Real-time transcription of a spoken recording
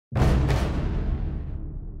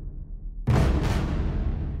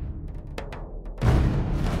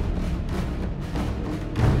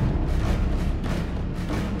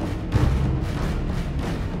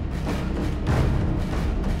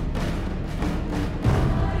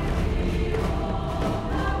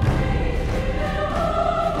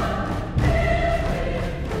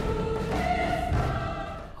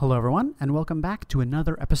Hello, everyone, and welcome back to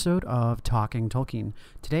another episode of Talking Tolkien.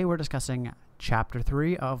 Today we're discussing Chapter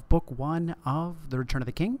 3 of Book 1 of The Return of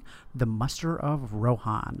the King, The Muster of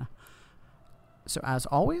Rohan. So as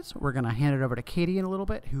always, we're going to hand it over to Katie in a little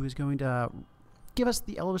bit, who is going to give us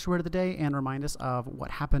the Elvish word of the day and remind us of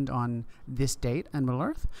what happened on this date in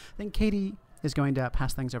Middle-earth. Then Katie is going to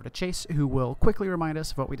pass things over to Chase, who will quickly remind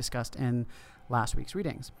us of what we discussed in last week's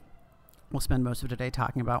readings. We'll spend most of today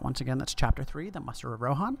talking about, once again, that's Chapter 3, The Muster of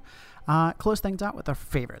Rohan. Close things out with our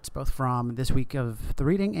favorites, both from this week of the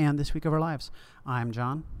reading and this week of our lives. I'm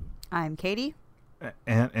John. I'm Katie.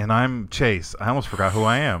 And I'm Chase. I almost forgot who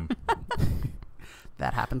I am.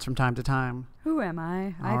 That happens from time to time. Who am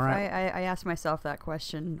I? All right. I ask myself that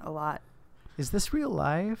question a lot. Is this real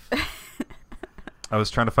life? I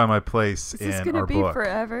was trying to find my place in our book. Is this going to be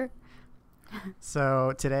forever?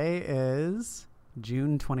 So today is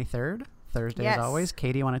June 23rd. Thursday, yes. As always.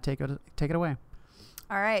 Katie, you want to take it away?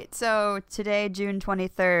 All right. So today, June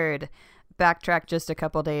 23rd, backtrack just a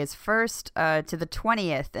couple days first to the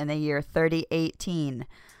 20th in the year 3018.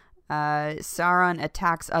 Sauron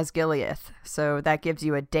attacks Osgiliath. So that gives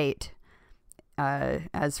you a date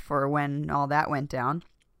as for when all that went down.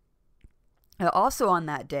 Also on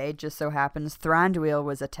that day, just so happens, Thranduil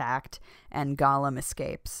was attacked and Gollum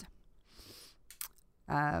escapes.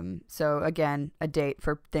 So again, a date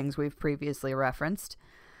for things we've previously referenced.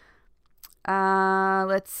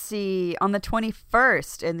 Let's see. On the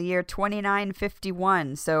 21st in the year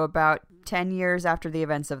 2951, so about 10 years after the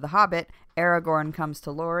events of The Hobbit, Aragorn comes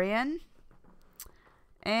to Lorien.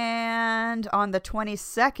 And on the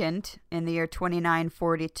 22nd in the year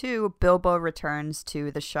 2942, Bilbo returns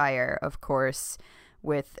to the Shire, of course,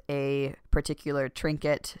 with a particular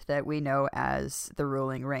trinket that we know as the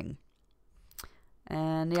Ruling Ring.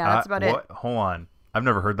 And yeah, that's about it. Hold on. I've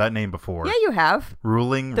never heard that name before. Yeah, you have.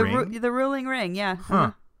 Ruling Ring? The Ruling Ring, yeah.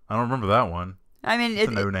 Huh. I don't remember that one. I mean, it's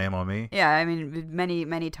a no name on me. Yeah, I mean,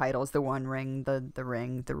 many titles. The One Ring, the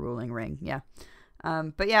Ring, the Ruling Ring, yeah.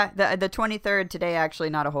 But yeah, the 23rd today, actually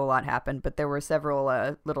not a whole lot happened, but there were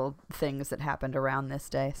several little things that happened around this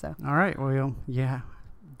day. So. All right, well, yeah.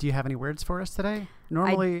 Do you have any words for us today?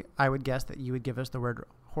 Normally, I would guess that you would give us the word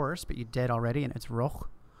horse, but you did already, and it's roch.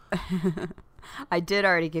 I did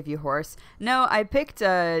already give you horse. No, I picked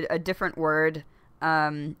a different word,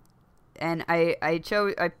 and I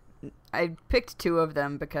picked two of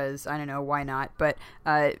them because I don't know why not, but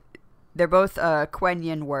they're both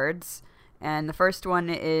Quenya words, and the first one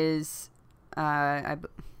is I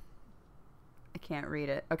can't read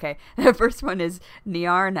it. Okay, the first one is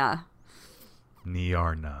Niarna.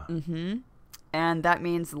 Niarna. Mm-hmm. And that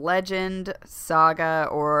means legend, saga,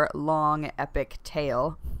 or long epic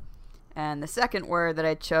tale. And the second word that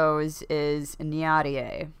I chose is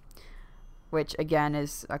Niarie, which again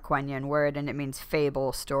is a Quenya word, and it means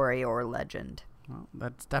fable, story, or legend. Well,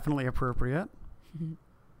 that's definitely appropriate. Mm-hmm.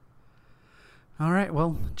 All right,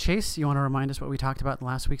 well, Chase, you want to remind us what we talked about in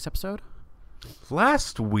last week's episode?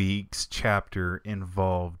 Last week's chapter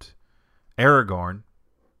involved Aragorn,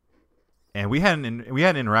 and we hadn't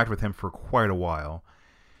interacted with him for quite a while.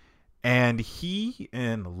 And he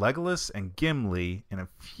and Legolas and Gimli and a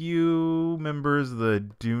few members of the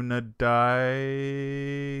Dunedain.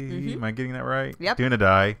 Mm-hmm. Am I getting that right? Yep.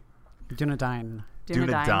 Dunedain. Dunedain.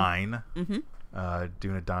 Mm-hmm.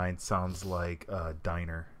 Dunedain sounds like a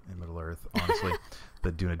diner in Middle-earth, honestly.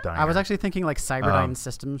 The Dunedain. I was actually thinking like Cyberdyne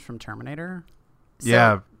Systems from Terminator. So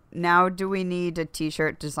yeah. Now do we need a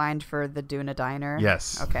t-shirt designed for the Dunedainer?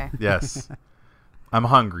 Yes. Okay. Yes. I'm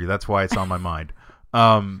hungry. That's why it's on my mind.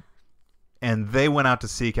 And they went out to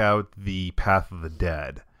seek out the Path of the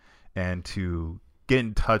Dead and to get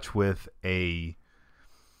in touch with I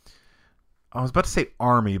was about to say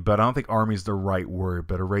army, but I don't think army is the right word,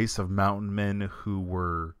 but a race of mountain men who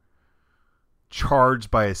were charged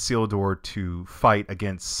by Isildur to fight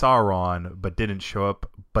against Sauron, but didn't show up,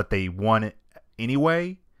 but they won it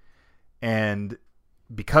anyway. And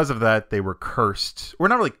because of that, they were cursed. Or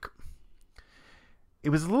not really. It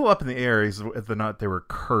was a little up in the air as whether or not they were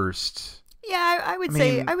cursed. Yeah, I would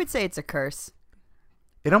say it's a curse.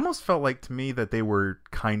 It almost felt like to me that they were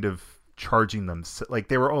kind of charging them, like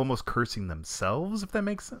they were almost cursing themselves. If that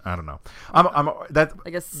makes sense, I don't know. I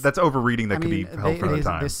guess that's overreading. That could be held for the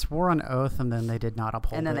time. They swore an oath and then they did not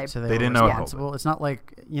uphold and then it, so they were didn't know responsible. It's not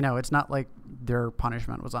like it's not like their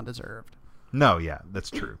punishment was undeserved. No, yeah, that's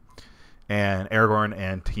true. And Aragorn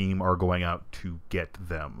and team are going out to get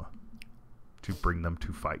them, to bring them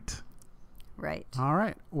to fight. Right. All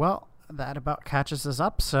right. Well, that about catches us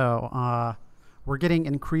up. So we're getting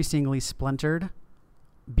increasingly splintered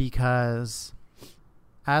because,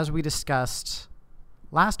 as we discussed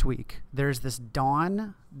last week, there's this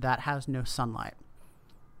dawn that has no sunlight.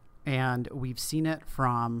 And we've seen it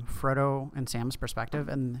from Frodo and Sam's perspective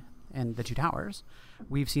in the Two Towers.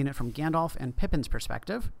 We've seen it from Gandalf and Pippin's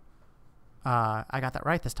perspective. I got that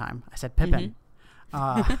right this time. I said Pippin.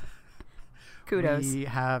 Kudos. We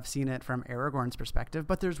have seen it from Aragorn's perspective,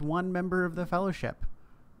 but there's one member of the Fellowship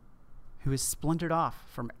who is splintered off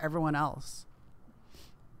from everyone else.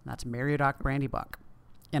 And that's Meriadoc Brandybuck.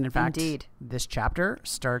 And in fact, Indeed. this chapter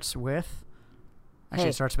starts with... Actually,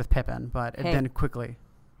 it starts with Pippin, but then quickly...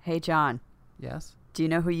 Hey, John. Yes? Do you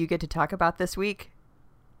know who you get to talk about this week?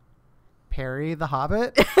 Perry the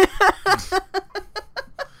Hobbit?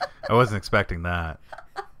 I wasn't expecting that.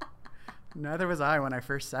 Neither was I when I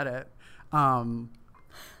first said it.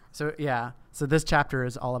 So this chapter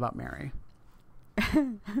is all about Merry.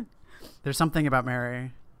 There's something about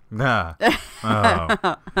Merry. Nah.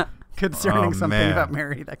 Oh. Concerning something man. about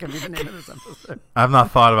Merry that can be the name of this episode. I've not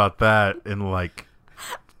thought about that in like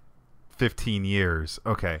 15 years.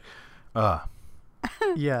 Okay.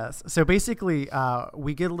 Yes. So basically,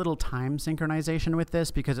 we get a little time synchronization with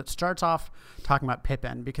this because it starts off talking about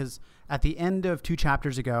Pippin, because at the end of 2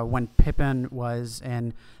 chapters ago, when Pippin was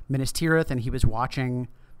in Minas Tirith and he was watching,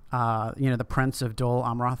 the Prince of Dol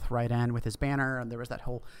Amroth ride in with his banner, and there was that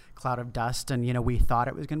whole cloud of dust, and, we thought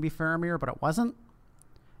it was going to be Faramir, but it wasn't.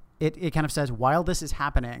 It kind of says, while this is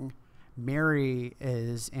happening, Merry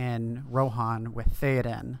is in Rohan with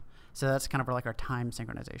Theoden. So that's kind of like our time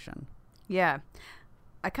synchronization. Yeah.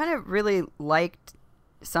 I kind of really liked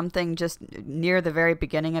something just near the very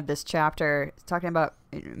beginning of this chapter. It's talking about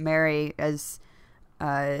Merry as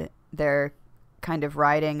they're kind of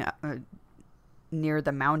riding near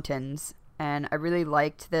the mountains. And I really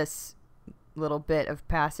liked this little bit of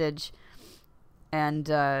passage. And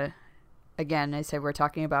again, I said we're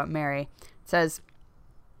talking about Merry. It says...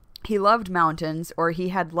 He loved mountains, or he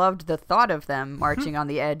had loved the thought of them marching on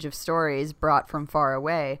the edge of stories brought from far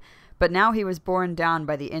away. But now he was borne down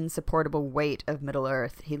by the insupportable weight of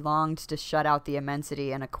Middle-earth. He longed to shut out the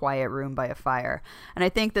immensity in a quiet room by a fire. And I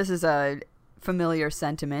think this is a familiar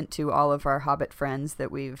sentiment to all of our Hobbit friends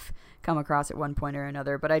that we've come across at one point or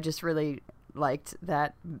another. But I just really liked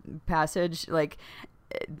that passage. Like,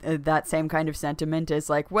 that same kind of sentiment is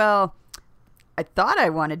like, well... I thought I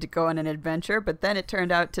wanted to go on an adventure, but then it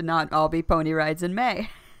turned out to not all be pony rides in May.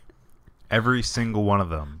 Every single one of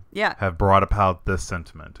them have brought about this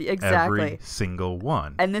sentiment. Exactly. Every single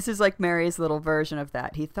one. And this is like Merry's little version of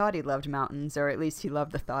that. He thought he loved mountains, or at least he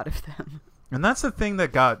loved the thought of them. And that's the thing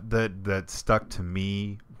that stuck to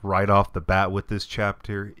me right off the bat with this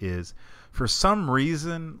chapter is, for some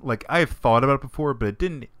reason, like I've thought about it before, but it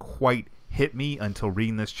didn't quite hit me until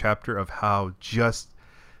reading this chapter of how just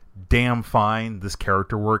damn fine this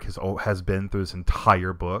character work has been through this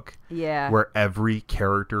entire book. Yeah. Where every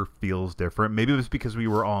character feels different. Maybe it was because we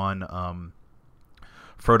were on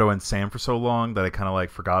Frodo and Sam for so long that I kind of like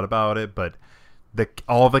forgot about it, but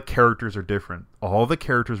all the characters are different. All the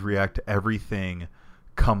characters react to everything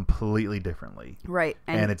completely differently. Right.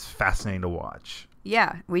 And it's fascinating to watch.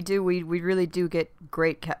 Yeah, we do. We really do get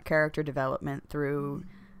great character development through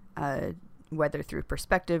whether through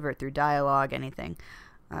perspective or through dialogue, anything.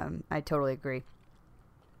 I totally agree.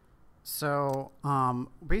 So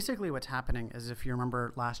basically what's happening is, if you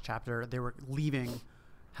remember last chapter, they were leaving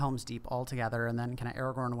Helm's Deep altogether, and then kind of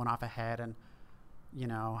Aragorn went off ahead and,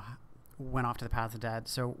 went off to the Path of the Dead.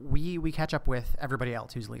 So we catch up with everybody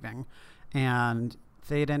else who's leaving. And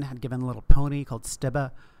Theoden had given a little pony called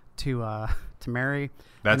Stibba to Merry.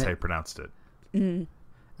 That's how you pronounced it. Mm-hmm.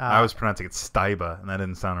 I was pronouncing it Stiba, and that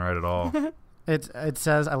didn't sound right at all. It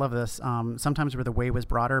says, I love this, sometimes where the way was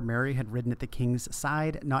broader, Merry had ridden at the king's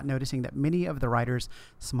side, not noticing that many of the riders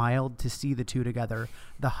smiled to see the two together,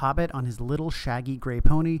 the hobbit on his little shaggy gray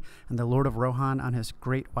pony, and the Lord of Rohan on his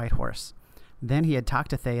great white horse. Then he had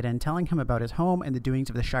talked to Theoden, telling him about his home and the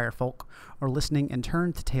doings of the Shire folk, or listening in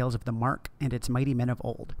turn to tales of the Mark and its mighty men of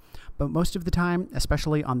old. But most of the time,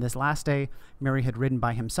 especially on this last day, Merry had ridden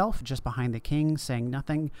by himself, just behind the king, saying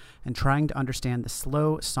nothing, and trying to understand the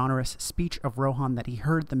slow, sonorous speech of Rohan that he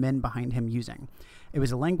heard the men behind him using. It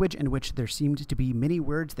was a language in which there seemed to be many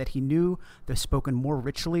words that he knew, though spoken more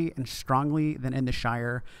richly and strongly than in the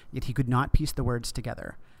Shire, yet he could not piece the words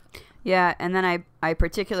together. Yeah, and then I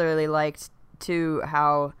particularly liked too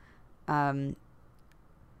how that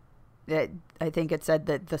I think it said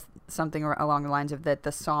that something along the lines of that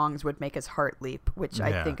the songs would make his heart leap, which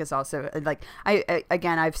I think is also like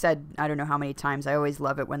I've said I don't know how many times, I always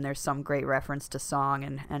love it when there's some great reference to song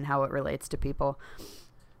and how it relates to people.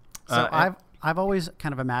 So I've always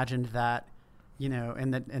kind of imagined that,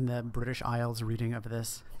 in the British Isles reading of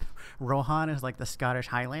this, Rohan is like the Scottish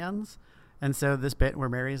Highlands. And so this bit where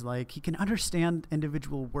Mary's like, he can understand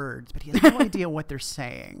individual words, but he has no idea what they're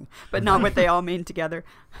saying. But not what they all mean together.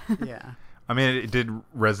 Yeah. I mean, it did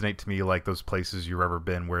resonate to me like those places you've ever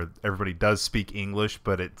been where everybody does speak English,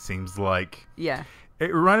 but it seems like... Yeah.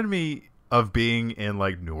 It reminded me of being in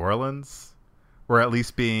like New Orleans, or at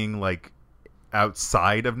least being like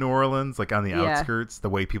outside of New Orleans, like on the outskirts, the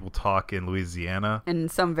way people talk in Louisiana. In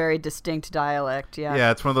some very distinct dialect, yeah.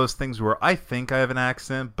 Yeah, it's one of those things where I think I have an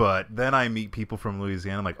accent, but then I meet people from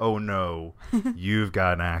Louisiana, I'm like, oh no, you've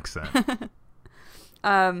got an accent.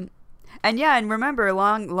 And yeah, and remember,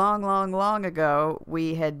 long ago,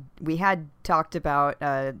 we had talked about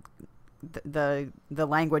the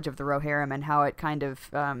language of the Rohirrim and how it kind of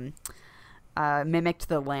mimicked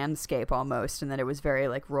the landscape almost, and that it was very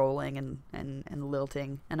like rolling and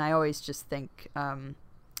lilting. And I always just think,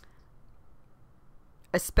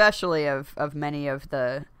 especially of many of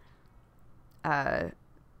the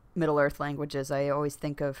Middle Earth languages, I always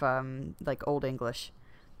think of like Old English.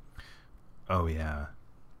 Oh yeah.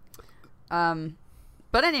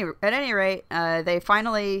 But at any rate, they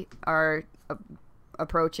finally are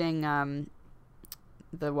approaching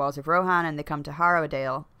the walls of Rohan, and they come to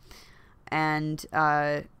Harrowdale, and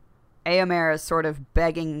Éomer is sort of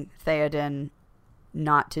begging Theoden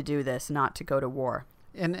not to do this, not to go to war.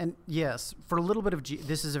 And yes, for a little bit of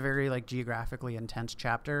this is a very like geographically intense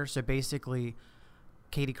chapter. So basically,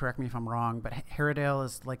 Katie, correct me if I'm wrong, but Harrowdale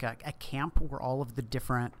is like a camp where all of the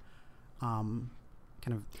different kind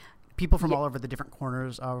of people from all over the different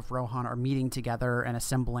corners of Rohan are meeting together and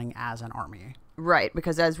assembling as an army. Right,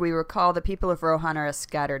 because as we recall, the people of Rohan are a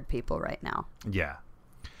scattered people right now. Yeah.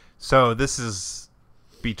 So this is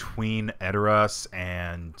between Edoras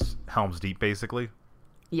and Helm's Deep, basically?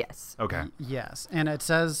 Yes. Okay. Yes. And it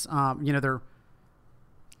says,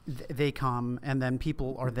 they come, and then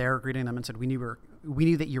people are there greeting them and said, we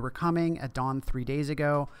knew that you were coming at dawn 3 days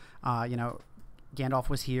ago. Gandalf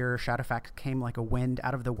was here. Shadowfax came like a wind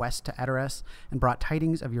out of the west to Edoras and brought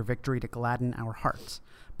tidings of your victory to gladden our hearts.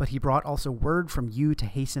 But he brought also word from you to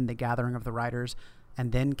hasten the gathering of the riders,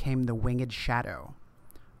 and then came the winged shadow.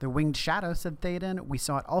 The winged shadow, said Theoden, we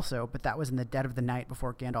saw it also, but that was in the dead of the night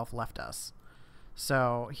before Gandalf left us.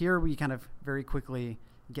 So here we kind of very quickly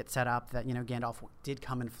get set up that, Gandalf did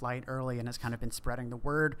come in flight early and has kind of been spreading the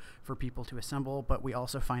word for people to assemble, but we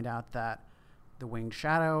also find out that the winged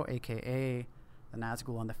shadow, a.k.a. the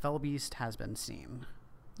Nazgul and the Fellbeast, has been seen.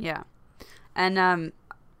 Yeah. And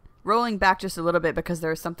rolling back just a little bit, because there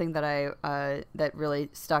was something that that really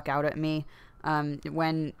stuck out at me.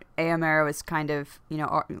 When Éomer was kind of,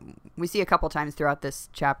 we see a couple times throughout this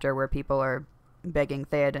chapter where people are begging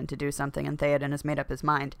Theoden to do something, and Theoden has made up his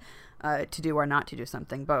mind to do or not to do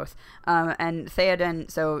something, both. And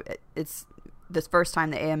Theoden, so it's this first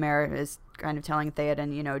time that Éomer is kind of telling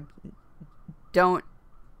Theoden,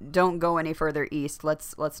 don't go any further east.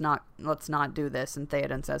 Let's not do this. And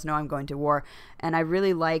Theoden says, no, I'm going to war. And I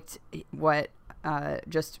really liked what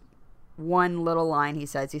just one little line he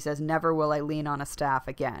says. He says, never will I lean on a staff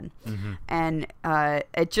again. Mm-hmm. And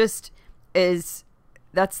it just is,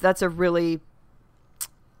 that's a really,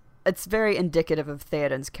 it's very indicative of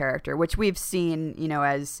Theoden's character, which we've seen,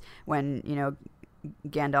 as when,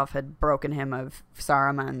 Gandalf had broken him of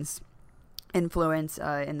Saruman's influence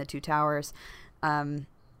in the Two Towers. And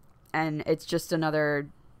it's just another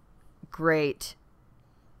great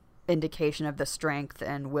indication of the strength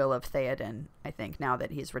and will of Theoden, I think, now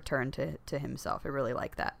that he's returned to himself. I really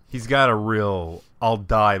like that. He's got a real, I'll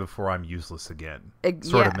die before I'm useless again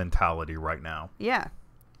sort of mentality right now. Yeah.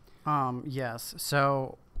 Yes.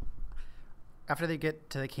 So after they get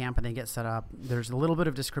to the camp and they get set up, there's a little bit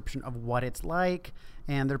of description of what it's like.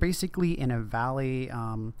 And they're basically in a valley,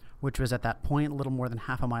 which was at that point a little more than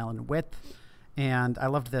half a mile in width. And I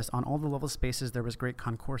loved this. On all the level spaces, there was great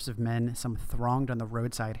concourse of men. Some thronged on the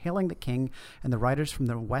roadside, hailing the king and the riders from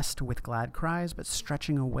the west with glad cries, but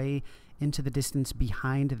stretching away into the distance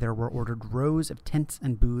behind, there were ordered rows of tents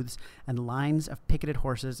and booths and lines of picketed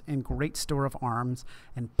horses and great store of arms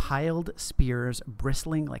and piled spears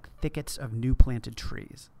bristling like thickets of new planted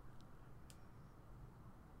trees.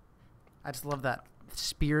 I just love that.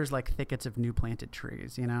 Spears like thickets of new planted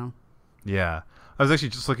trees, Yeah. I was actually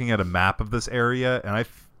just looking at a map of this area, and I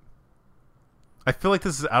feel like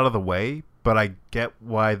this is out of the way, but I get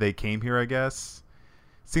why they came here, I guess.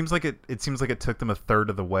 Seems like it seems like it took them a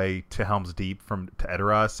third of the way to Helm's Deep to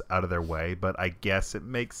Edoras out of their way, but I guess it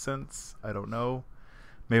makes sense. I don't know.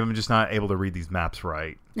 Maybe I'm just not able to read these maps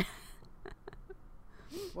right.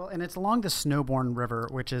 Well, and it's along the Snowbourn River,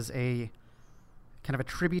 which is kind of a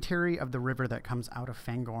tributary of the river that comes out of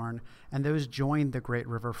Fangorn, and those join the Great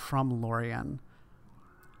River from Lorien,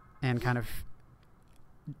 and kind of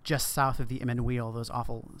just south of the Immen Wheel, those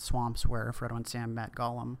awful swamps where Frodo and Sam met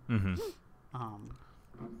Gollum. Mm-hmm.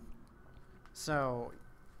 So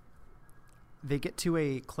they get to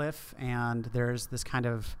a cliff, and there's this kind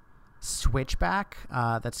of switchback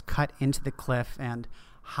that's cut into the cliff, and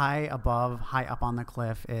high up on the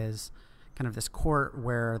cliff is kind of this court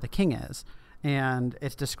where the king is. And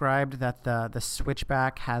it's described that the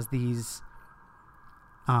switchback has these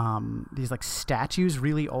like statues,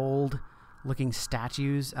 really old looking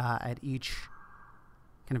statues at each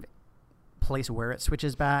kind of place where it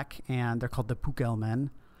switches back, and they're called the Pukelmen.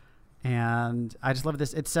 And I just love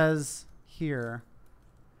this. It says here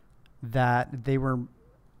that they were...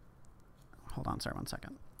 Hold on, sorry, 1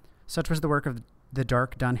 second. Such was the work of the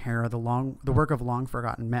dark dun hair, the work of long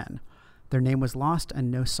forgotten men. Their name was lost, and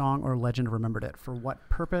no song or legend remembered it. For what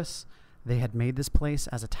purpose they had made this place,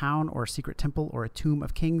 as a town or a secret temple or a tomb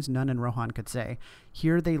of kings, none in Rohan could say.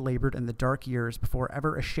 Here they labored in the dark years before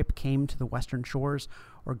ever a ship came to the western shores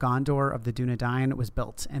or Gondor of the Dunedain was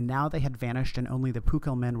built, and now they had vanished, and only the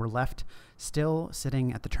Pukelmen were left, still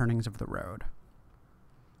sitting at the turnings of the road.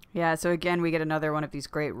 Yeah, so again, we get another one of these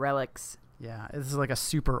great relics. Yeah, this is like a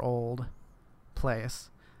super old place.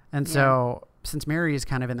 And so, since Merry is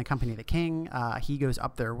kind of in the company of the king, he goes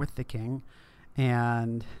up there with the king,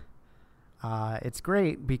 and it's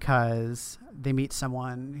great because they meet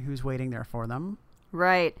someone who's waiting there for them.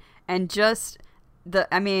 Right. And just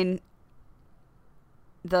anytime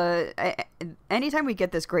we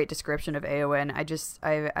get this great description of Éowyn,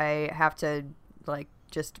 I have to, like,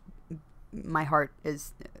 just, my heart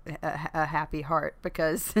is a happy heart,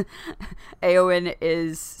 because Éowyn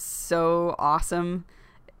is so awesome.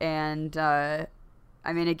 And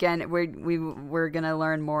again, we're gonna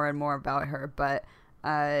learn more and more about her, but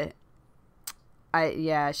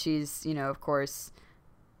she's, of course,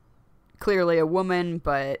 clearly a woman,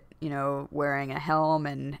 but wearing a helm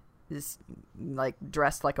and is like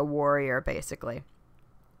dressed like a warrior, basically,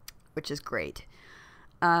 which is great.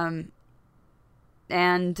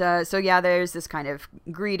 There's this kind of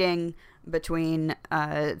greeting between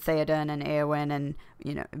Theoden and Éowyn, and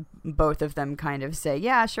both of them kind of say,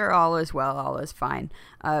 yeah, sure, all is well, all is fine,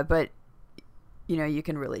 but you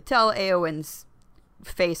can really tell Éowyn's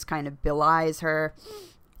face kind of belies her,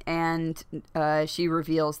 and she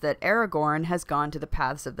reveals that Aragorn has gone to the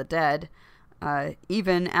paths of the dead,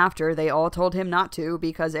 even after they all told him not to,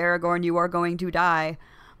 because Aragorn, you are going to die.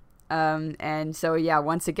 And so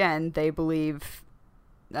once again they believe,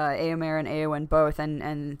 Éomer and Éowyn both,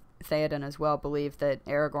 and Theoden as well, believe that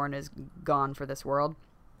Aragorn is gone for this world.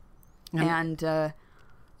 Éomer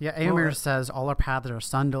says, all our paths are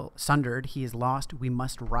sundered. He is lost. We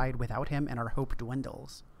must ride without him, and our hope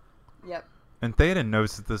dwindles. Yep. And Theoden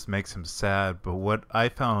knows that this makes him sad, but what I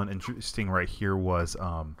found interesting right here was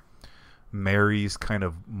Merry's kind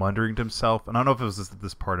of muttering to himself. And I don't know if it was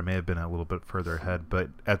this part. It may have been a little bit further ahead, but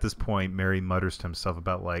at this point, Merry mutters to himself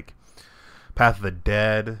about, like, Path of the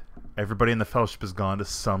Dead. Everybody in the Fellowship has gone to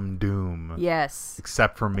some doom. Yes.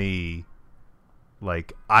 Except for me.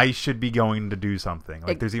 Like, I should be going to do something.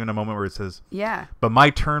 Like, there's even a moment where it says, yeah, but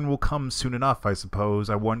my turn will come soon enough, I suppose.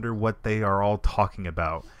 I wonder what they are all talking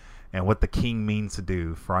about and what the king means to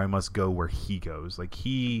do, for I must go where he goes. Like,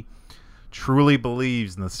 he truly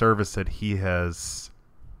believes in the service that he has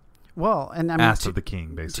asked of the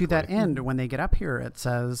king, basically. To that end, when they get up here, it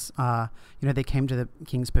says, they came to the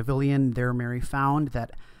king's pavilion. There Merry found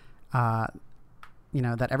that,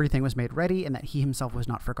 that everything was made ready, and that he himself was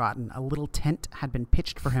not forgotten. A little tent had been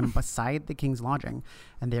pitched for him beside the king's lodging,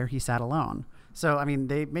 and there he sat alone. So,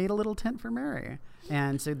 they made a little tent for Merry.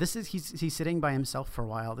 And so he's sitting by himself for a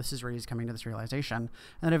while. This is where he's coming to this realization.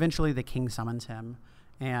 And then eventually the king summons him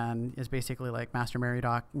and is basically like, Master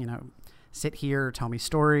Meriadoc, sit here, tell me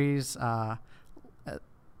stories,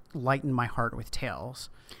 lighten my heart with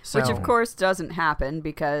tales. Which, of course, doesn't happen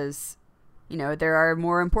because, there are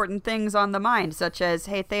more important things on the mind, such as,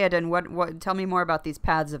 hey, Theoden, what? Tell me more about these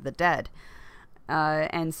paths of the dead.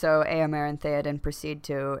 And so Éomer and Theoden proceed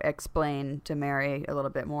to explain to Merry a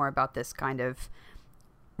little bit more about this kind of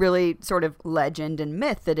really sort of legend and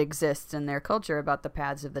myth that exists in their culture about the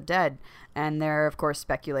paths of the dead. And they're, of course,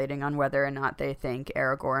 speculating on whether or not they think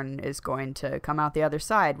Aragorn is going to come out the other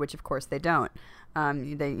side, which, of course, they don't.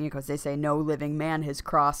 Because they say no living man has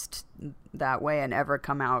crossed that way and ever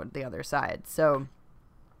come out the other side. So,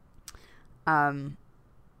 and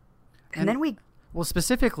then we... Well,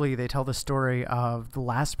 specifically, they tell the story of the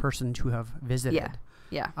last person to have visited.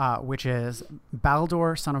 Yeah. Which is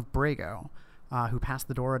Baldur, son of Brago. who passed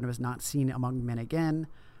the door and was not seen among men again.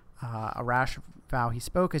 A rash vow he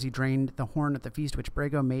spoke as he drained the horn at the feast which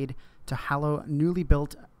Brago made to hallow newly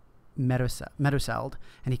built Meadowseld,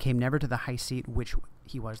 and he came never to the high seat which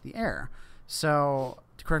he was the heir. So,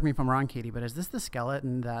 correct me if I'm wrong, Katie, but is this the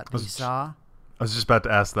skeleton that we saw? I was just about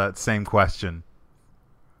to ask that same question.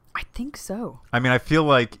 I think so. I mean, I feel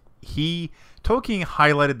like Tolkien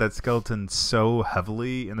highlighted that skeleton so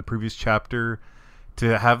heavily in the previous chapter.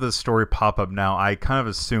 To have this story pop up now, I kind of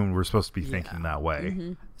assumed we're supposed to be thinking that way.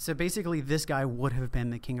 Mm-hmm. So basically, this guy would have been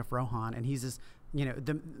the king of Rohan, and he's this,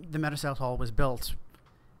 the Meadowseld Hall was built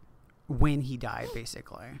when he died,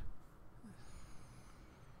 basically.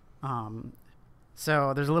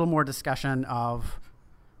 So there's a little more discussion of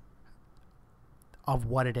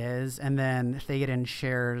what it is, and then Theoden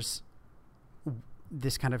shares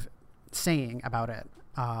this kind of saying about it.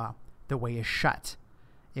 The way is shut.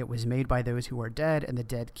 It was made by those who are dead, and the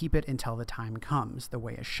dead keep it until the time comes. The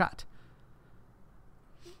way is shut.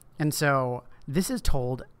 And so this is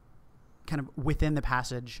told kind of within the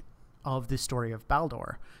passage of the story of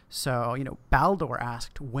Baldur. So, Baldur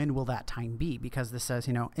asked, when will that time be? Because this says,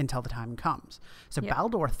 until the time comes. So yep.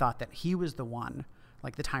 Baldur thought that he was the one,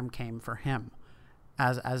 like the time came for him.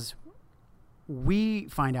 As we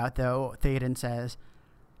find out, though, Theoden says,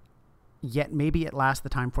 yet maybe at last the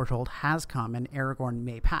time foretold has come and Aragorn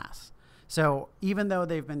may pass. So even though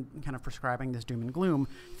they've been kind of prescribing this doom and gloom,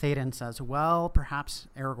 Theoden says, well, perhaps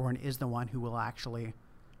Aragorn is the one who will actually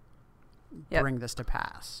bring this to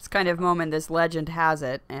pass. It's kind of moment this legend has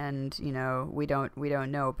it, and we don't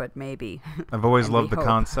know, but maybe. I've always loved the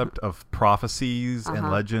concept of prophecies and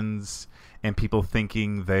legends and people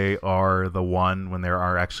thinking they are the one when they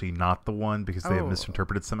are actually not the one because they have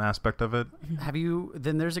misinterpreted some aspect of it.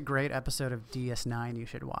 Then there's a great episode of DS9 you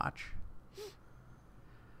should watch.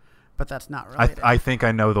 But that's not related. I think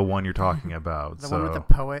I know the one you're talking about. The one with the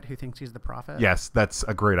poet who thinks he's the prophet? Yes, that's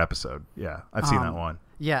a great episode. Yeah, I've seen that one.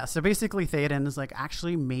 Yeah, so basically Theoden is like,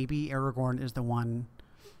 actually, maybe Aragorn is the one,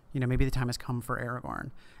 maybe the time has come for Aragorn.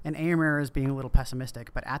 And Éomer is being a little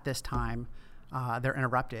pessimistic, but at this time, they're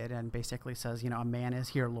interrupted and basically says, a man is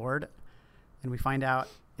here, Lord. And we find out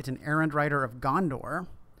it's an errand rider of Gondor.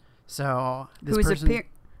 So this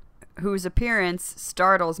whose appearance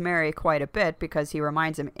startles Merry quite a bit because he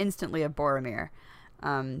reminds him instantly of Boromir.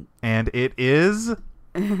 And it is...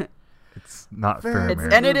 It's not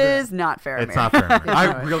Faramir. And it is not Faramir. It's not Faramir.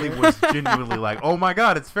 I really was genuinely like, oh my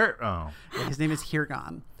god, it's Faramir. Oh. Yeah, his name is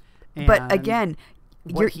Hirgon. But again,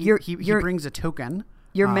 he brings a token.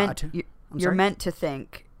 You're meant to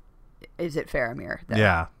think, is it Faramir?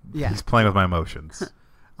 Yeah. He's playing with my emotions.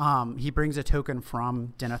 He brings a token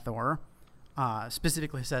from Denethor.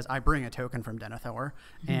 Specifically says, I bring a token from Denethor.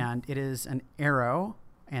 And it is an arrow,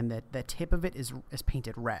 and the tip of it is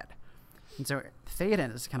painted red. And so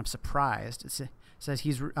Theoden is kind of surprised. It says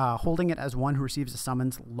he's holding it as one who receives a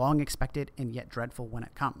summons long expected and yet dreadful when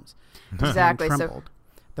it comes. Exactly. So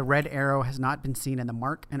the red arrow has not been seen in the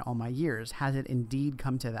mark in all my years. Has it indeed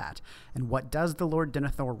come to that? And what does the Lord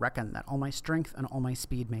Denethor reckon that all my strength and all my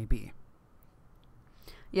speed may be?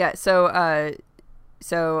 Yeah. So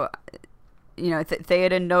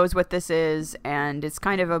Theoden knows what this is, and it's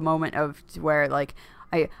kind of a moment of where like,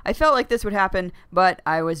 I felt like this would happen, but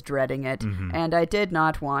I was dreading it, and I did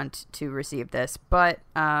not want to receive this. But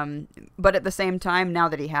at the same time, now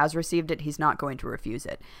that he has received it, he's not going to refuse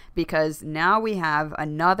it, because now we have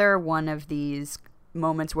another one of these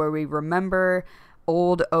moments where we remember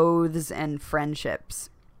old oaths and friendships.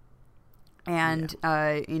 And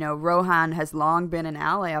Rohan has long been an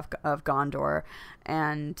ally of Gondor,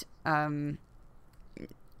 and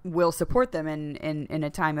will support them in a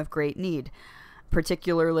time of great need.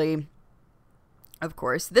 Particularly, of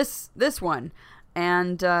course, this one.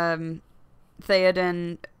 And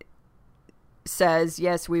Theoden says,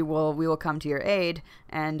 yes, we will come to your aid,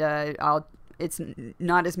 and it's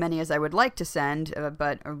not as many as I would like to send,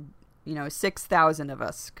 but 6,000 of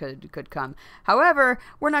us could come. However,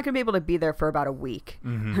 we're not going to be able to be there for about a week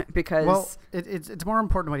because it's more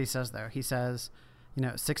important what he says though. He says,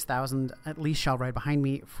 6,000 at least shall ride behind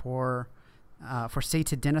me for say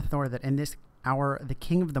to Denethor that in this hour the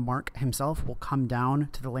king of the mark himself will come down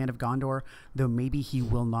to the land of Gondor, though maybe he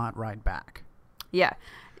will not ride back. Yeah.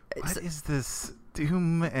 What is this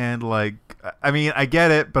doom? And I mean, I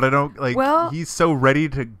get it, but I don't he's so ready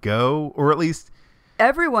to go, or at least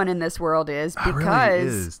everyone in this world is,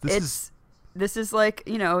 because really this is like,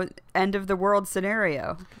 end of the world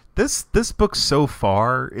scenario. This book so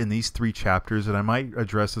far in these 3 chapters, and I might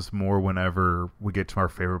address this more whenever we get to our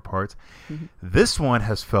favorite parts. This one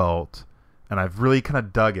has felt, and I've really kind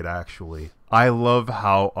of dug it actually, I love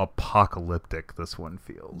how apocalyptic this one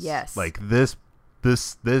feels. Yes. Like there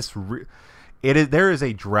is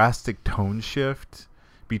a drastic tone shift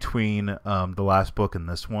between the last book and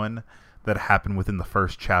this one that happened within the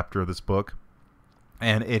first chapter of this book,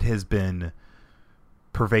 and it has been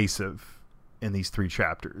pervasive in these 3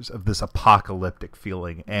 chapters of this apocalyptic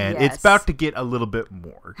feeling, and Yes. it's about to get a little bit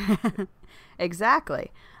more.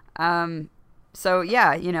 Exactly. So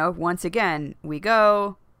yeah, once again, we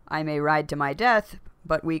go. I may ride to my death,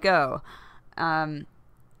 but we go. And,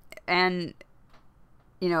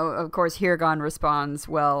 of course, Hirgon responds,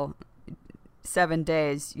 well, 7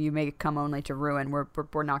 days, you may come only to ruin. We're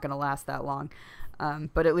not going to last that long.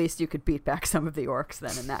 But at least you could beat back some of the orcs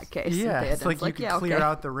then in that case. Yeah, it's like you could clear okay.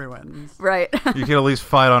 out the ruins. Right. You can at least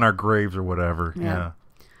fight on our graves or whatever. Yeah.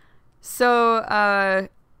 So,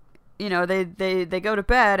 they go to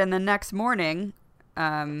bed, and the next morning, he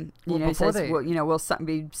says, we'll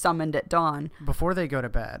be summoned at dawn. Before they go to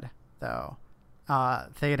bed, though,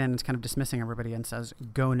 Theoden is kind of dismissing everybody and says,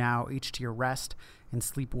 "Go now, each to your rest, and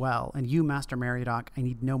sleep well. And you, Master Meriadoc, I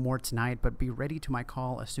need no more tonight, but be ready to my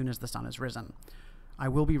call as soon as the sun is risen." "I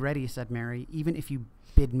will be ready," said Mary, "even if you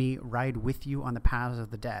bid me ride with you on the paths of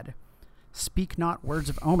the dead." "Speak not words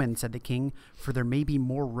of omen," said the king, "for there may be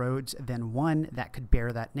more roads than one that could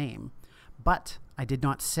bear that name. But I did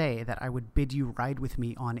not say that I would bid you ride with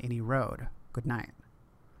me on any road. Good night."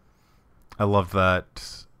 I love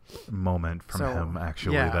that moment from So, him,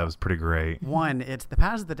 actually. yeah. That was pretty great. One, it's the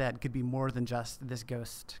paths of the dead could be more than just this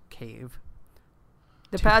ghost cave.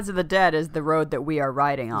 The paths of the dead is the road that we are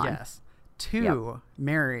riding on. Yes. 2,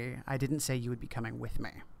 Mary, I didn't say you would be coming with me.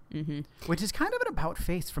 Mm-hmm. Which is kind of an about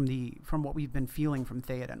face from what we've been feeling from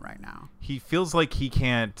Theoden right now. He feels like he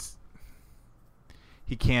can't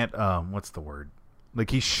what's the word? Like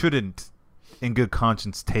he shouldn't in good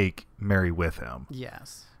conscience take Mary with him.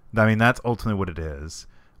 Yes. I mean, that's ultimately what it is.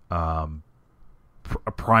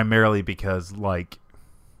 Primarily because, like,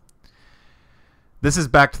 this is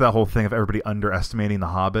back to that whole thing of everybody underestimating the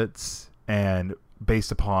hobbits, and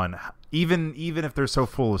based upon even if they're so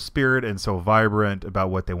full of spirit and so vibrant about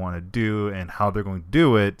what they want to do and how they're going to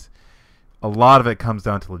do it, a lot of it comes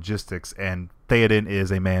down to logistics, and Theoden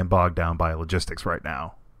is a man bogged down by logistics right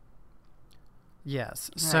now.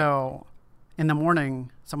 Yes. Right. So in the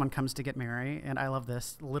morning, someone comes to get Mary, and I love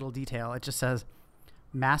this little detail. It just says,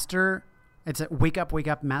 "Master," it's a wake up,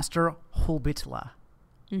 Master Holbitla.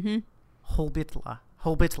 Mm-hmm.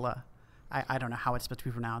 Holbitla. I don't know how it's supposed to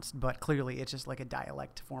be pronounced, but clearly it's just like a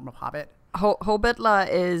dialect form of Hobbit. Holbitla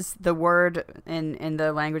is the word in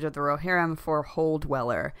the language of the Rohirrim for hole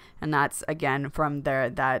dweller, and that's again from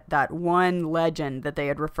that one legend that they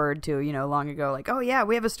had referred to long ago, like, oh yeah,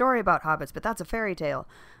 we have a story about hobbits, but that's a fairy tale.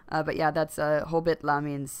 But yeah, that's Holbitla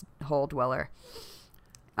means hole dweller.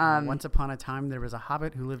 Once upon a time, there was a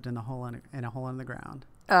hobbit who lived in a hole in the ground.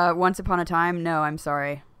 Once upon a time, no, I'm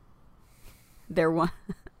sorry.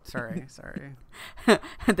 Sorry.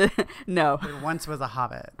 No. There once was a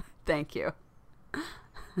hobbit. Thank you.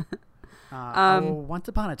 Once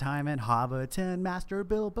upon a time in Hobbiton, Master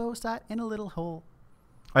Bilbo sat in a little hole.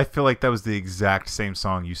 I feel like that was the exact same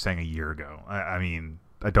song you sang a year ago. I mean,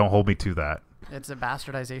 don't hold me to that. It's a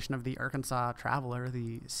bastardization of the Arkansas Traveler,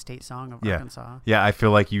 the state song of Arkansas. Yeah, I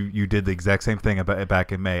feel like you did the exact same thing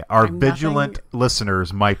back in May. Our vigilant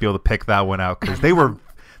listeners might be able to pick that one out because they were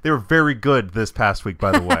very good this past week,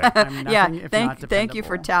 by the way. Thank you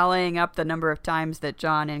for tallying up the number of times that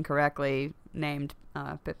John incorrectly named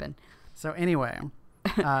Pippin. So anyway,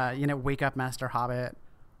 wake up, Master Hobbit.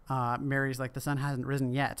 Mary's like, "The sun hasn't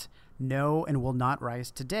risen yet. No, and will not rise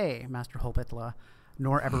today, Master Holbitla,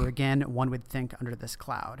 nor ever again, one would think, under this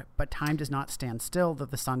cloud. But time does not stand still, though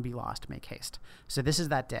the sun be lost. Make haste." So this is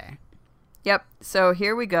that day. Yep. So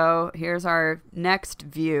here we go. Here's our next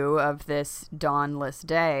view of this dawnless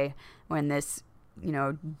day when this,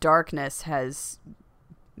 darkness has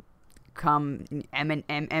come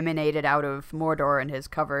emanated out of Mordor and has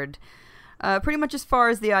covered pretty much as far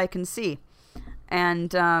as the eye can see.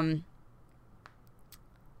 And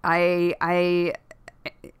I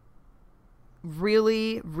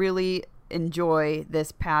really, really enjoy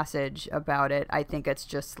this passage about it. I think it's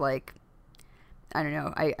just like, I don't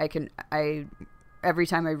know. I every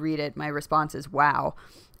time I read it, my response is wow.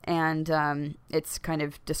 And it's kind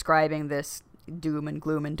of describing this doom and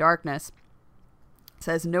gloom and darkness. It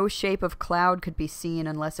says, "No shape of cloud could be seen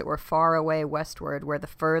unless it were far away westward, where the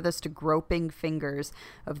furthest groping fingers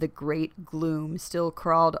of the great gloom still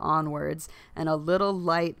crawled onwards, and a little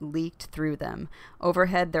light leaked through them.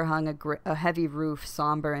 Overhead there hung a heavy roof,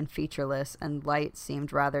 somber and featureless, and light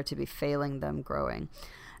seemed rather to be failing them growing."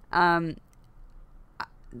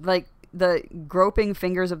 Like, the groping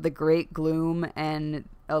fingers of the great gloom and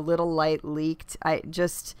a little light leaked.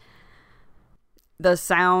 The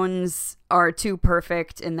sounds are too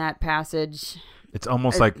perfect in that passage. It's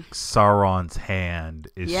almost like Sauron's hand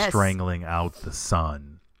is Yes. strangling out the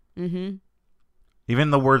sun. Mm-hmm.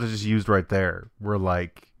 Even the words are just used right there. We're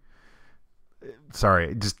like,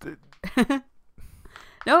 sorry, just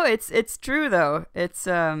No, it's true though. It's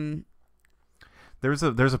there's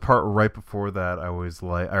a part right before that I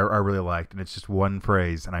really liked, and it's just one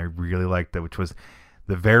phrase, and I really liked it, which was,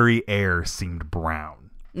 "The very air seemed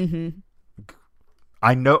brown." Mm-hmm.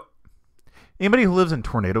 I know anybody who lives in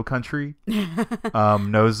tornado country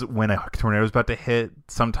knows when a tornado is about to hit.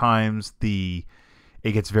 Sometimes it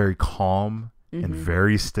gets very calm and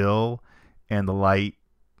very still, and the light,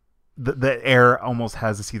 the air almost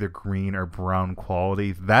has this either green or brown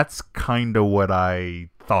quality. That's kind of what I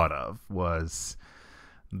thought of, was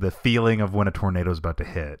the feeling of when a tornado is about to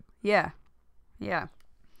hit. Yeah.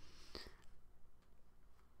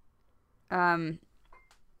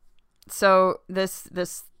 So this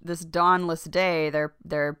dawnless day,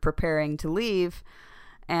 they're preparing to leave,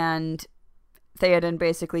 and Theoden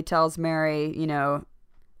basically tells Merry,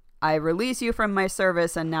 I release you from my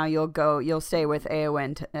service, and now you'll stay with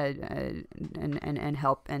Éowyn and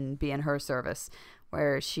help and be in her service,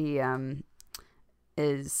 where she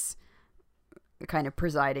is kind of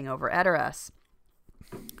presiding over Edoras.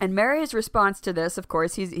 And Merry's response to this, of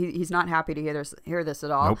course, he's not happy to hear this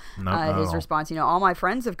at all. Nope, his response, all my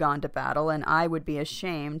friends have gone to battle, and I would be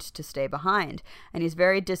ashamed to stay behind. And he's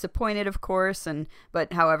very disappointed, of course.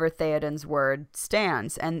 But however, Theoden's word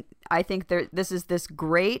stands, and I think this is this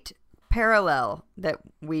great parallel that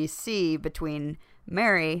we see between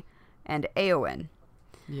Merry and Éowyn.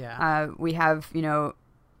 Yeah. We have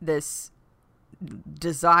this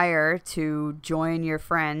desire to join your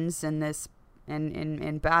friends in this.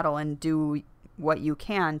 In battle and do what you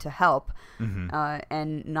can to help,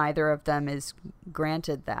 and neither of them is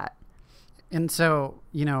granted that. And so,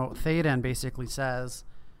 Theoden basically says,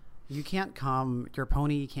 you can't come, your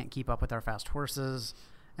pony can't keep up with our fast horses.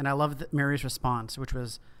 And I love Merry's response, which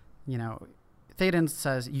was, Theoden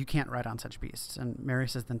says, you can't ride on such beasts. And Merry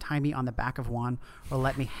says, then tie me on the back of one, or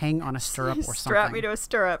let me hang on a stirrup or something. Strap me to a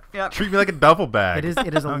stirrup. Yep. Treat me like a duffel bag.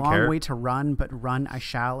 It is a long care. way to run, but run I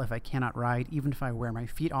shall if I cannot ride, even if I wear my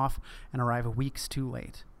feet off and arrive weeks too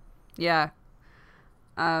late. Yeah.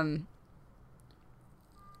 And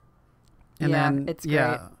yeah, then it's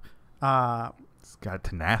great. It's got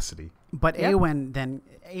tenacity. But Yep.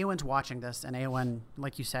 Éowyn's watching this, and Éowyn,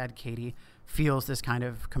 like you said, Katie, feels this kind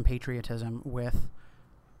of compatriotism with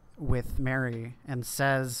Merry and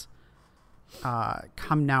says,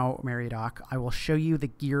 come now, Meriadoc, I will show you the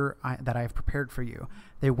gear that I have prepared for you.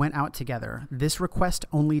 They went out together. This request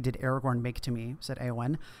only did Aragorn make to me, said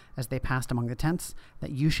Éowyn, as they passed among the tents,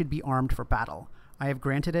 that you should be armed for battle. I have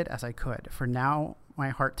granted it as I could, for now my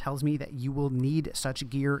heart tells me that you will need such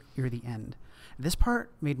gear ere the end. This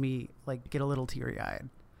part made me get a little teary-eyed,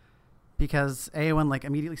 because Éowyn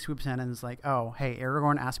immediately swoops in and is like, oh, hey,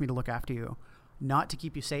 Aragorn asked me to look after you, not to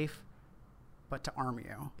keep you safe, but to arm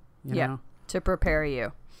you. You know? To prepare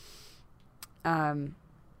you.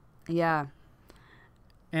 Yeah.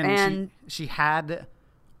 And she had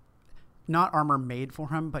not armor made for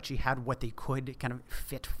him, but she had what they could kind of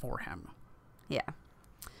fit for him. Yeah.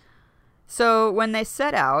 So when they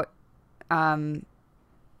set out,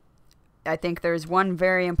 I think there's one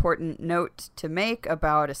very important note to make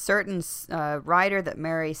about a certain rider that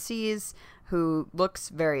Merry sees who looks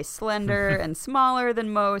very slender and smaller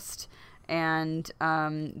than most. And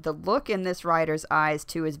the look in this rider's eyes,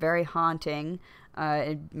 too, is very haunting.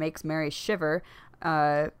 It makes Merry shiver,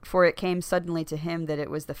 for it came suddenly to him that it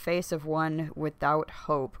was the face of one without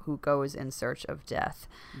hope who goes in search of death.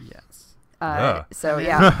 Yes. So,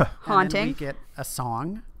 yeah, haunting. And then we get a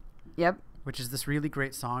song. Yep. Which is this really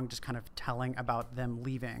great song just kind of telling about them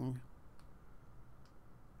leaving.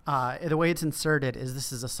 The way it's inserted is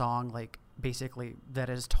this is a song, basically, that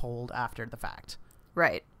is told after the fact.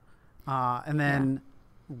 Right. And then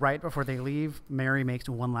right before they leave, Merry makes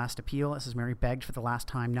one last appeal. This is Merry begged for the last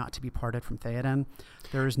time not to be parted from Theoden.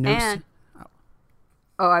 There is no...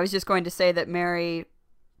 I was just going to say that Merry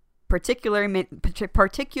particularly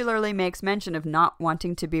makes mention of not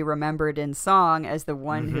wanting to be remembered in song as the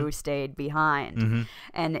one who stayed behind.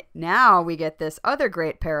 And now we get this other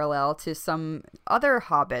great parallel to some other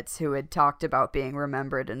hobbits who had talked about being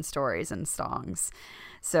remembered in stories and songs.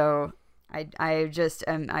 So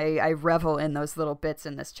I revel in those little bits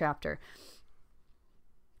in this chapter.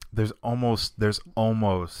 There's almost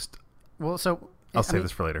well, so I'll save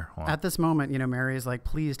this for later. Hold on. At this moment, Mary is like,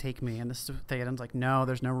 please take me. And this Theoden's like, no,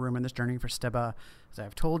 there's no room in this journey for Stibba, as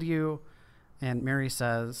I've told you. And Mary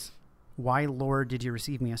says, why, Lord, did you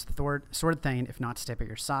receive me as the sword thane, if not step at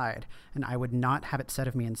your side? And I would not have it said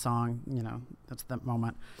of me in song. That's the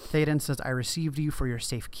moment. Theoden says, I received you for your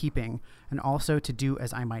safekeeping, and also to do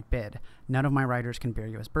as I might bid. None of my riders can bear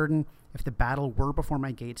you as burden. If the battle were before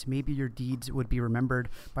my gates, maybe your deeds would be remembered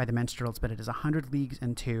by the minstrels, but it is 100 leagues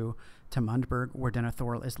and 2 to Mundburg, where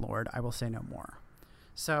Denethor is lord. I will say no more.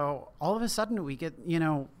 So all of a sudden we get,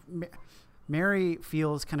 Mary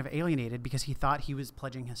feels kind of alienated because he thought he was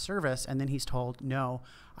pledging his service, and then he's told, no,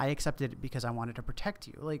 I accepted it because I wanted to protect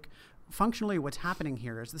you. Like, functionally what's happening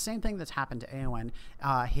here is the same thing that's happened to Eowyn.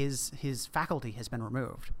 His faculty has been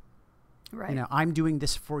removed. Right. I'm doing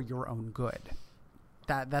this for your own good.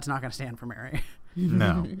 That's not going to stand for Mary.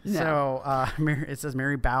 No. So it says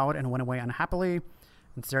Mary bowed and went away unhappily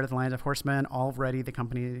and stared at the lines of horsemen. Already the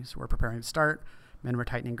companies were preparing to start. Men were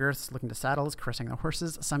tightening girths, looking to saddles, caressing their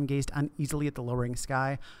horses. Some gazed uneasily at the lowering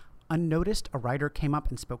sky. Unnoticed, a rider came up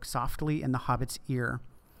and spoke softly in the hobbit's ear.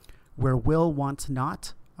 Where will wants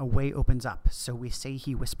not, a way opens up. So we say,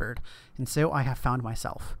 he whispered, and so I have found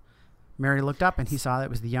myself. Mary looked up, and he saw that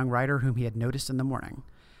it was the young rider whom he had noticed in the morning.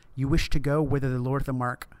 You wish to go whither the Lord of the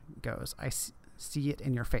Mark goes. I see it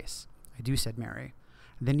in your face. I do, said Mary.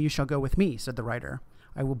 Then you shall go with me, said the rider.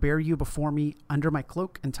 I will bear you before me under my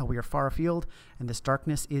cloak until we are far afield, and this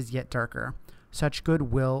darkness is yet darker. Such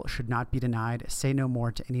good will should not be denied. Say no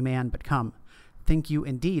more to any man, but come. Thank you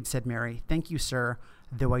indeed, said Mary. Thank you, sir,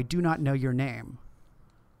 though I do not know your name.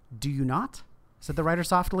 Do you not? Said the rider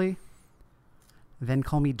softly. Then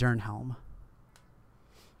call me Dernhelm.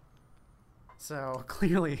 So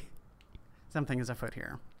clearly something is afoot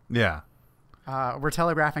here. Yeah. We're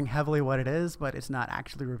telegraphing heavily what it is, but it's not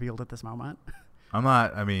actually revealed at this moment. I'm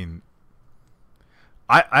not. I mean,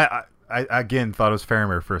 I again thought it was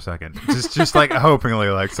Faramir for a second. Just like hopingly,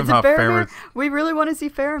 like somehow Faramir. We really want to see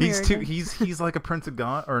Faramir. He's like a prince of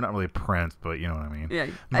Gondor, or not really a prince, but you know what I mean. Yeah.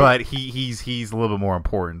 But he's a little bit more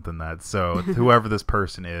important than that. So whoever this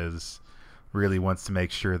person is really wants to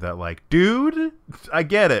make sure that, like, dude, I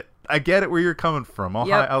get it where you're coming from.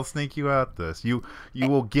 I'll sneak you out this. You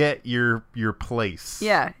will get your place.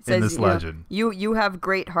 Yeah, in this legend. You have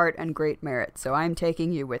great heart and great merit, so I'm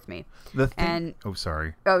taking you with me. And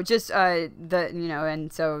sorry.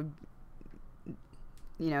 And so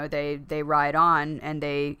they ride on and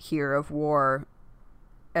they hear of war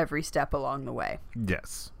every step along the way.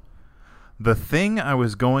 Yes. The thing I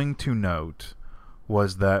was going to note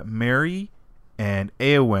was that Mary and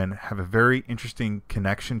Eowyn have a very interesting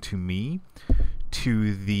connection to me,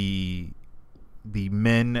 to the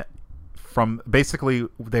men from, basically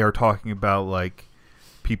they are talking about like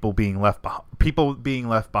people being left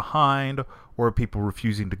behind or people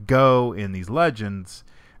refusing to go in these legends,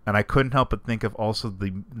 and I couldn't help but think of also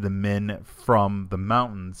the men from the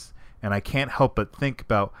mountains, and I can't help but think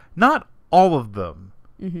about not all of them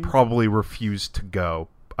probably refused to go.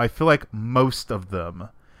 I feel like most of them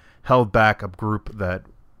held back a group that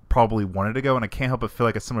probably wanted to go, and I can't help but feel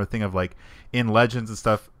like a similar thing of, like, in legends and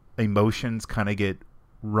stuff, emotions kind of get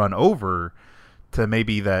run over to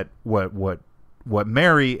maybe that what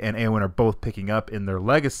Mary and Eowyn are both picking up in their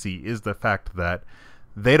legacy is the fact that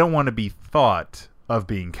they don't want to be thought of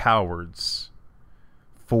being cowards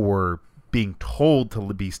for being told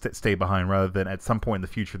to stay behind, rather than at some point in the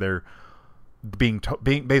future they're being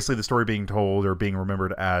basically the story being told or being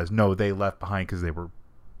remembered as, no, they left behind because they were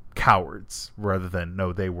cowards, rather than,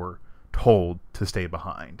 no, they were told to stay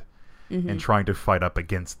behind and trying to fight up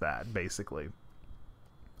against that. Basically,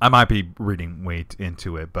 I might be reading way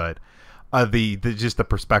into it, but the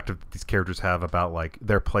perspective that these characters have about, like,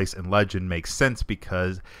 their place in legend makes sense,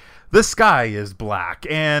 because the sky is black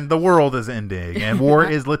and the world is ending and war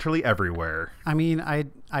is literally everywhere. I mean,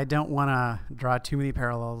 I don't want to draw too many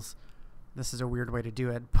parallels. This is a weird way to do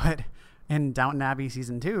it, but in Downton Abbey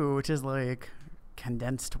season 2, which is like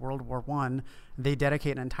condensed World War I, they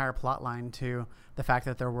dedicate an entire plot line to the fact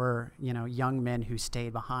that there were, young men who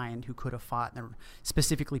stayed behind who could have fought, and there were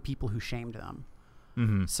specifically people who shamed them.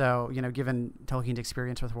 So, given Tolkien's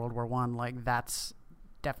experience with World War I, like, that's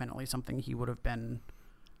definitely something he would have been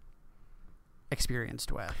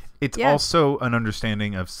experienced with. It's also an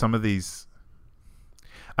understanding of some of these.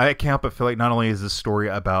 I can't help but feel like not only is this story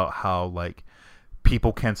about how, like,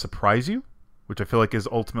 people can surprise you, which I feel like is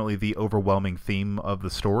ultimately the overwhelming theme of the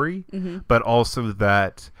story, but also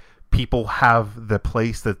that people have the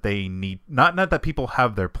place that they need. Not that people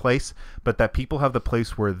have their place, but that people have the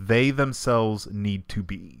place where they themselves need to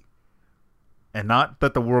be. And not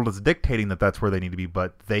that the world is dictating that that's where they need to be,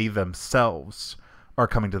 but they themselves are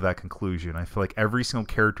coming to that conclusion. I feel like every single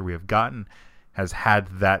character we have gotten has had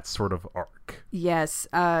that sort of arc. Yes.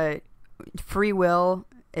 Free will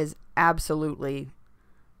is absolutely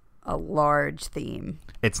a large theme.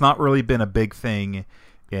 It's not really been a big thing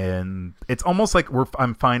in... It's almost like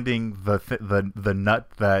I'm finding the nut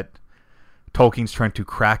that Tolkien's trying to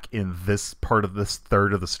crack in this part of this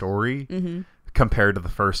third of the story compared to the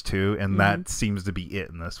first two, and that seems to be it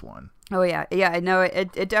in this one. Oh yeah, yeah. No,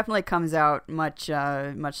 it definitely comes out much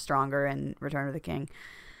stronger in Return of the King.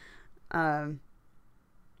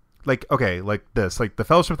 Like the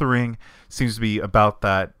Fellowship of the Ring seems to be about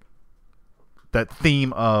that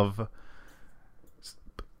theme of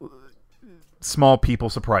small people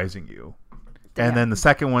surprising you, and then the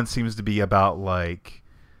second one seems to be about like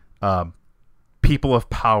people of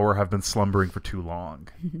power have been slumbering for too long.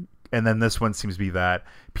 And then this one seems to be that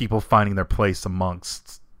people finding their place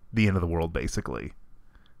amongst the end of the world, basically.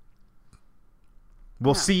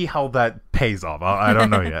 We'll see how that pays off. I don't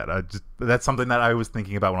know yet. That's something that I was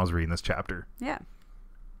thinking about when I was reading this chapter. Yeah.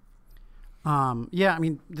 Yeah, I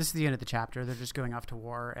mean, this is the end of the chapter. They're just going off to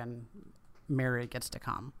war, and Merry gets to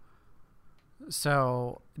come.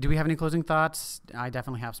 So, do we have any closing thoughts? I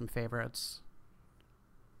definitely have some favorites.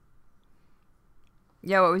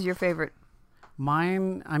 Yeah, what was your favorite?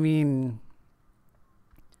 Mine, I mean,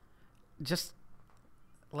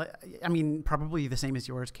 probably the same as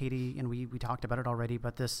yours, Katie, and we talked about it already,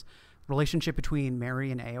 but this relationship between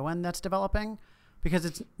Merry and Éowyn that's developing, because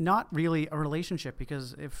it's not really a relationship,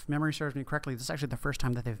 because if memory serves me correctly, this is actually the first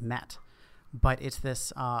time that they've met, but it's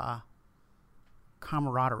this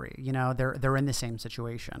camaraderie, you know, they're in the same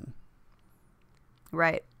situation.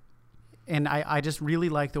 Right. And I just really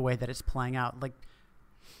like the way that it's playing out. Like,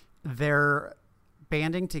 they're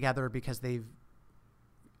banding together because they're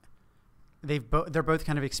both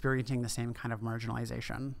kind of experiencing the same kind of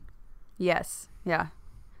marginalization. Yes. Yeah.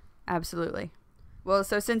 Absolutely. Well,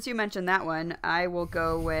 so since you mentioned that one, I will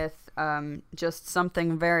go with just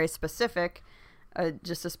something very specific,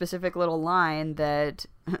 just a specific little line that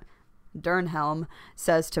Dernhelm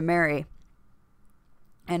says to Merry.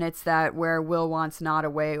 And it's that where will wants not, a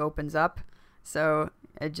way opens up. So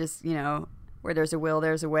it just, you know, where there's a will,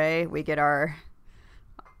 there's a way. We get our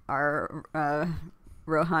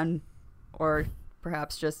Rohan, or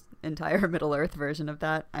perhaps just entire Middle Earth version of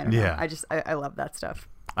that. I don't know. I love that stuff.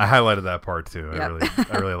 I highlighted that part too. Yep.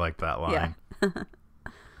 I really liked that line. Yeah.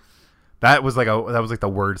 That was like the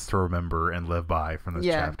words to remember and live by from this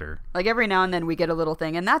chapter. Like every now and then we get a little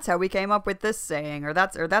thing, and that's how we came up with this saying, or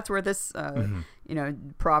that's where this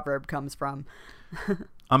proverb comes from.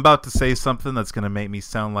 I'm about to say something that's going to make me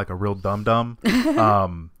sound like a real dum-dum.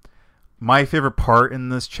 My favorite part in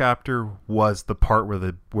this chapter was the part where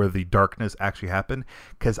the darkness actually happened,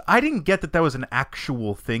 because I didn't get that was an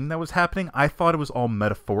actual thing that was happening. I thought it was all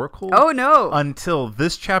metaphorical. Oh no! Until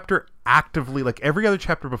this chapter actively, like every other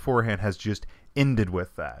chapter beforehand, has just ended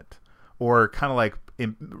with that, or kind of like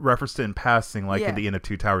referenced it in passing, like at the end of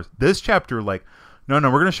Two Towers. This chapter, like, no,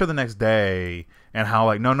 we're gonna show the next day, and how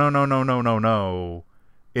like no.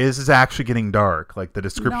 This is actually getting dark. Like the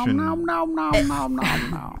description. No.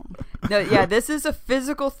 No, yeah, this is a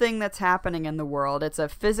physical thing that's happening in the world. It's a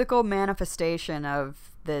physical manifestation of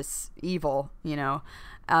this evil, you know,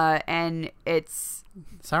 and it's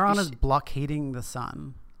Sauron is blockading the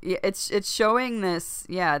sun. Yeah, it's showing this,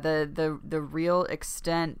 the real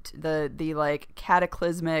extent, the like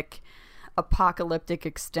cataclysmic, apocalyptic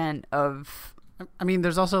extent of. I mean,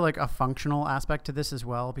 there's also like a functional aspect to this as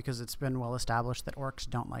well, because it's been well established that orcs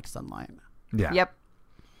don't like sunlight. Yeah. Yep.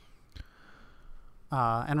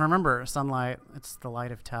 And remember, sunlight, it's the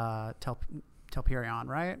light of Telperion,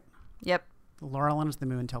 right? Yep. Laurelin is the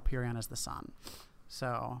moon, Telperion is the sun.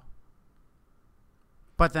 So,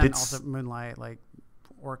 but then also moonlight, like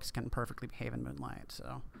orcs can perfectly behave in moonlight.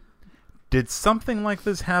 So, did something like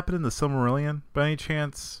this happen in the Silmarillion by any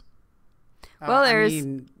chance? Well,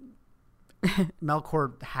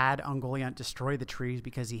 Melkor had Ungoliant destroy the trees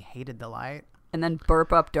because he hated the light. And then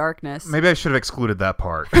burp up darkness. Maybe I should have excluded that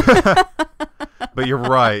part. But you're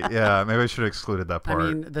right. Yeah, maybe I should have excluded that part. I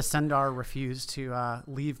mean, the Sendar refused to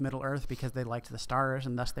leave Middle Earth because they liked the stars,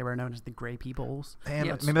 and thus they were known as the Grey Peoples. Damn,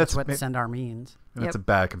 That's, maybe that's what Sendar means. That's a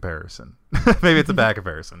bad comparison. Maybe it's a bad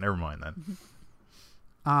comparison. Never mind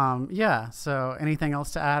then. Yeah, so anything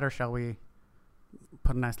else to add, or shall we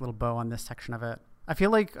put a nice little bow on this section of it? I feel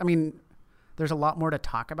like, there's a lot more to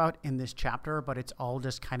talk about in this chapter, but it's all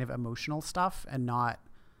just kind of emotional stuff and not,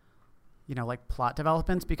 like plot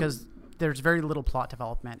developments, because there's very little plot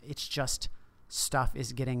development. It's just stuff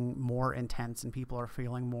is getting more intense and people are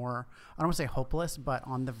feeling more, I don't want to say hopeless, but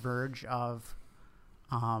on the verge of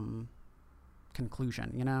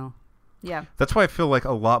conclusion, you know? Yeah. That's why I feel like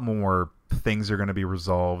a lot more things are going to be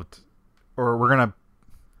resolved, or we're going to,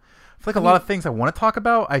 I feel like a lot of things I want to talk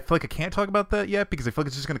about, I feel like I can't talk about that yet because I feel like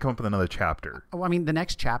it's just going to come up with another chapter. Oh, I mean, the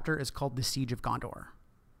next chapter is called The Siege of Gondor.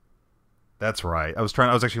 That's right. I was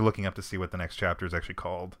actually looking up to see what the next chapter is actually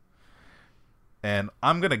called. And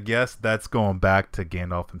I'm going to guess that's going back to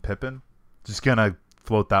Gandalf and Pippin. Just going to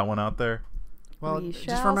float that one out there. Well, We just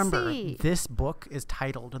shall remember, see. this book is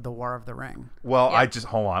titled The War of the Ring. Well, Yeah.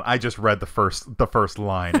 hold on. I just read the first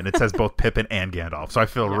line, and it says both Pippin and Gandalf. So I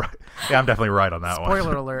feel right. Yeah, I'm definitely right on that one.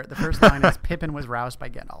 Spoiler alert, the first line is Pippin was roused by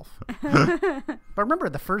Gandalf. But remember,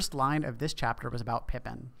 the first line of this chapter was about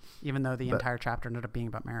Pippin, even though the entire chapter ended up being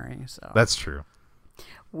about Merry. So That's true.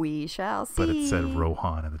 We shall see. But it said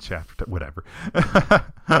Rohan in the chapter. Whatever.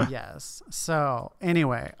 yes. So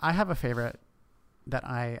anyway, I have a favorite that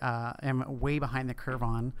I am way behind the curve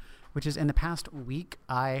on, which is in the past week,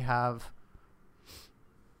 I have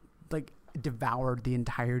like devoured the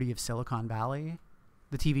entirety of Silicon Valley,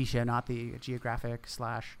 the TV show, not the geographic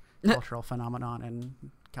 / cultural phenomenon in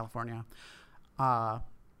California.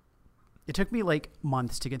 It took me like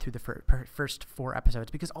months to get through the first 4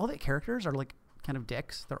 episodes because all the characters are like kind of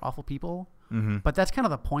dicks. They're awful people. Mm-hmm. But that's kind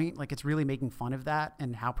of the point. Like, it's really making fun of that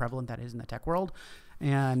and how prevalent that is in the tech world.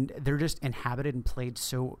 And they're just inhabited and played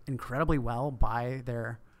so incredibly well by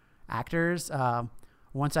their actors.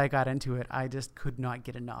 Once I got into it, I just could not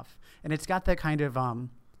get enough. And it's got that kind of,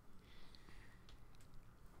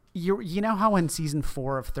 you know how in season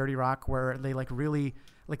 4 of 30 Rock, where they like really,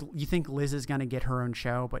 like, you think Liz is going to get her own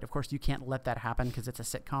show, but of course you can't let that happen because it's a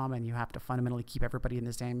sitcom and you have to fundamentally keep everybody in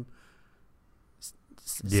the same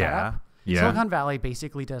setup. Yeah. Silicon Valley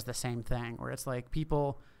basically does the same thing, where it's like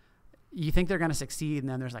people, you think they're going to succeed, and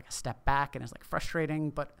then there's like a step back, and it's like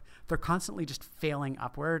frustrating, but they're constantly just failing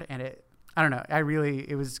upward. And I don't know.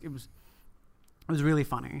 It was really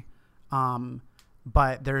funny.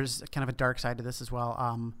 But there's kind of a dark side to this as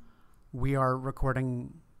well. We are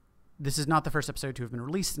recording. This is not the first episode to have been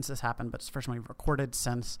released since this happened, but it's the first one we've recorded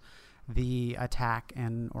since the attack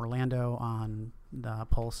in Orlando on the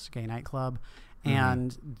Pulse gay nightclub. Mm-hmm.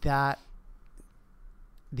 And that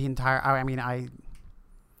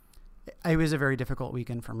it was a very difficult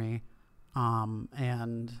weekend for me.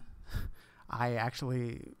 And I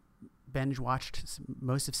actually binge watched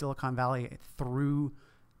most of Silicon Valley through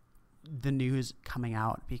the news coming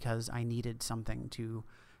out because I needed something to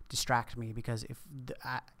distract me, because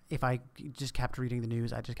if I just kept reading the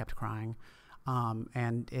news, I just kept crying.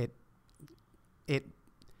 And it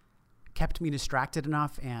kept me distracted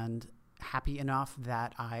enough and happy enough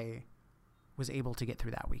that I was able to get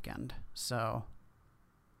through that weekend. So,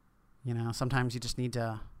 you know, sometimes you just need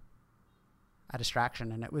a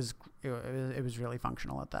distraction, and it was really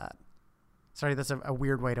functional at that. Sorry, that's a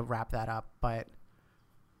weird way to wrap that up, but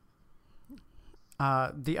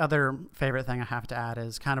the other favorite thing I have to add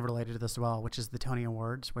is kind of related to this as well, which is the Tony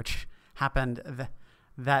Awards, which happened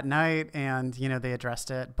that night, and, you know, they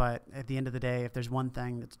addressed it. But at the end of the day, if there's one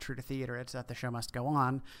thing that's true to theater, it's that the show must go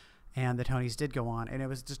on, and the Tonys did go on. And it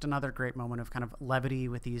was just another great moment of kind of levity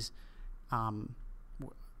with these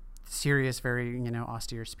serious, very, you know,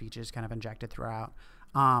 austere speeches kind of injected throughout.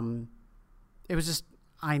 It was just,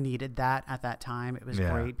 I needed that at that time. It was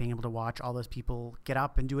great being able to watch all those people get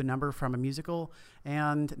up and do a number from a musical.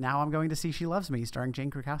 And now I'm going to see She Loves Me, starring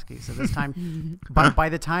Jane Krakowski. So this time, by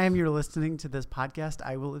the time you're listening to this podcast,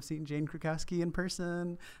 I will have seen Jane Krakowski in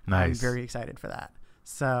person. Nice. I'm very excited for that.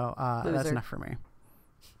 So that's enough for me.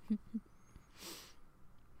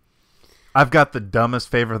 I've got the dumbest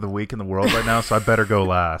favor of the week in the world right now, so I better go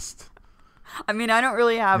last. I mean, I don't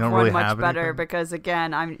really have one really much have better anything? because,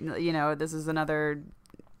 again, this is another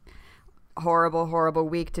horrible, horrible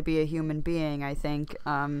week to be a human being, I think.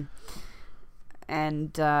 I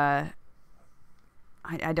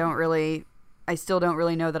still don't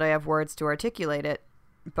really know that I have words to articulate it.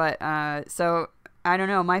 But, so, I don't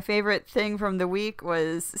know. My favorite thing from the week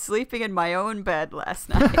was sleeping in my own bed last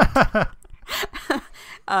night.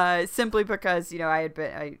 Simply because, you know, I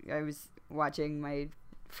was watching my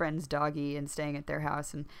friend's doggy and staying at their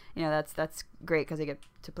house, and, you know, that's great because I get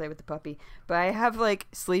to play with the puppy. But I have like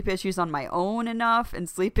sleep issues on my own enough, and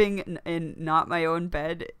sleeping in not my own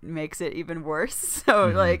bed makes it even worse. So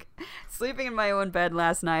like sleeping in my own bed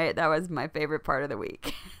last night, that was my favorite part of the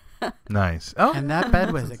week. Nice. Oh, And that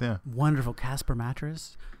bed was a Yeah. wonderful Casper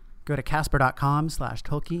mattress. Go to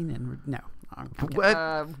casper.com/Tolkien and no.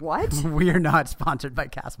 What? What? We are not sponsored by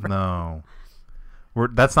Casper. No.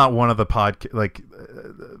 That's not one of the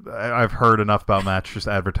I've heard enough about mattress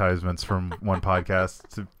advertisements from one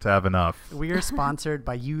podcast to have enough. We are sponsored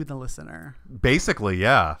by you, the listener. Basically,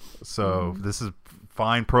 yeah. So this is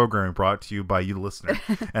fine programming brought to you by you, the listener.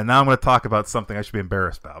 And now I'm going to talk about something I should be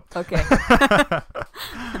embarrassed about. Okay.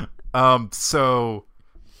 So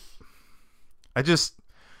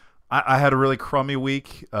I had a really crummy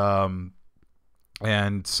week.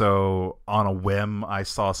 And so on a whim, I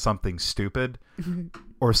saw something stupid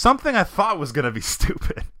or something I thought was going to be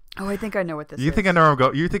stupid. Oh, I think I know what this is. You think I know where I'm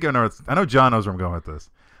going? You think I know? I know John knows where I'm going with this.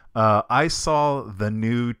 I saw the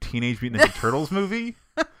new Teenage Mutant Ninja Turtles movie,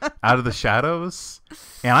 Out of the Shadows,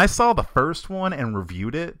 and I saw the first one and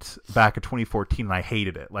reviewed it back in 2014, and I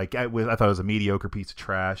hated it. Like I thought it was a mediocre piece of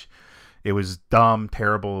trash. It was dumb,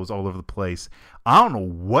 terrible. It was all over the place. I don't know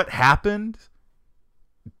what happened.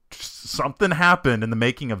 Something happened in the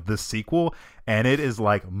making of this sequel, and it is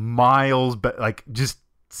like miles, just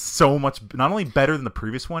so much, not only better than the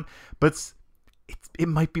previous one, but it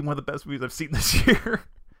might be one of the best movies I've seen this year.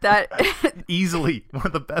 That easily one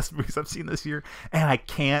of the best movies I've seen this year, and I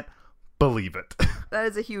can't believe it. That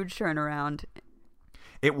is a huge turnaround.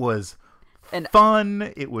 It was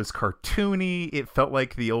fun. It was cartoony. It felt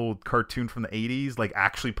like the old cartoon from the 80s, like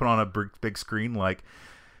actually put on a big screen. Like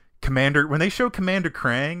when they showed Commander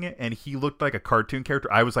Krang and he looked like a cartoon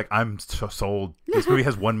character, I was like, I'm so sold. This movie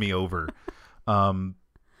has won me over.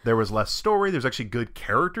 There was less story. There's actually good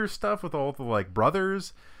character stuff with all the like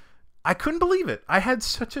brothers. I couldn't believe it. I had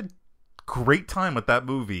such a great time with that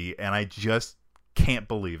movie, and I just can't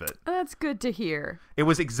believe it. That's good to hear. It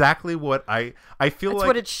was exactly what I feel That's like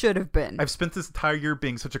what it should have been. I've spent this entire year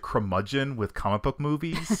being such a curmudgeon with comic book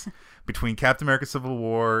movies between Captain America Civil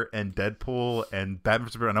War and Deadpool and Batman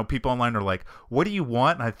vs. Superman. I know people online are like, what do you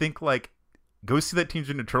want? And I think like, go see that Teenage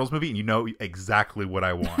Mutant Ninja Turtles movie and you know exactly what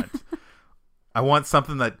I want. I want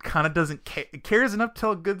something that kind of doesn't cares enough to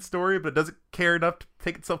tell a good story, but it doesn't care enough to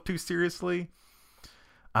take itself too seriously.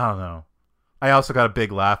 I don't know. I also got a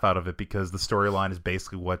big laugh out of it because the storyline is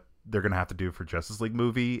basically what they're going to have to do for Justice League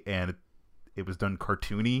movie, and it was done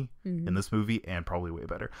cartoony in this movie and probably way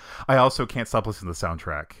better. I also can't stop listening to the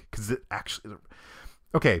soundtrack because it actually...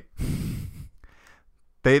 Okay.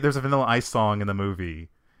 There's a Vanilla Ice song in the movie.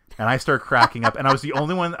 And I started cracking up, and I was the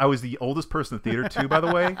oldest person in the theater too, by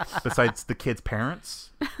the way, besides the kids'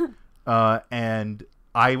 parents. And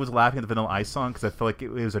I was laughing at the Vanilla Ice song because I felt like it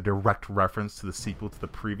was a direct reference to the sequel to the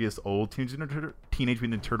previous old Teenage Mutant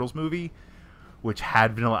Ninja Turtles movie, which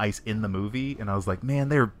had Vanilla Ice in the movie. And I was like, man,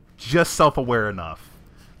 they're just self-aware enough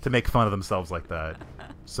to make fun of themselves like that.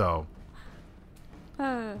 So.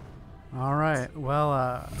 All right.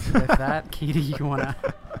 Well, with that, Katie, you want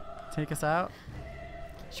to take us out?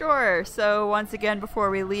 Sure. So once again, before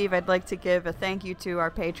we leave, I'd like to give a thank you to our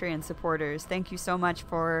Patreon supporters. Thank you so much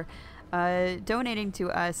for donating to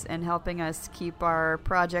us and helping us keep our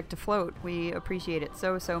project afloat. We appreciate it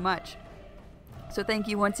so much. So thank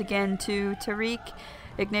you once again to Tariq,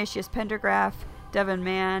 Ignatius Pendergraph, Devin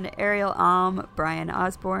Mann, Ariel Alm, Brian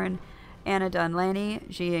Osborne, Anna Dunlaney,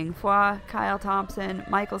 Jiying Hua, Kyle Thompson,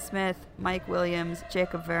 Michael Smith, Mike Williams,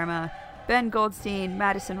 Jacob Verma, Ben Goldstein,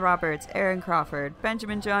 Madison Roberts, Aaron Crawford,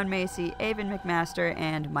 Benjamin John Macy, Avon McMaster,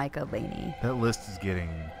 and Micah Laney. That list is getting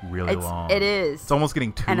really long. It is. It's almost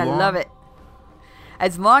getting too long. And I love it.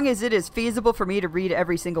 As long as it is feasible for me to read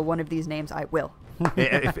every single one of these names, I will.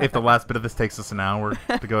 if the last bit of this takes us an hour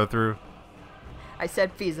to go through. I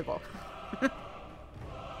said feasible.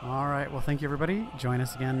 All right. Well, thank you, everybody. Join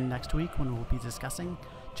us again next week when we'll be discussing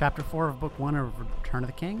Chapter 4 of Book 1 of Return of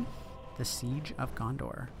the King, The Siege of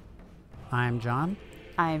Gondor. I'm John.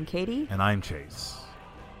 I'm Katie. And I'm Chase.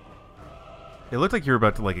 It looked like you were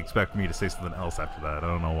about to expect me to say something else after that. I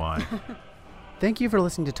don't know why. Thank you for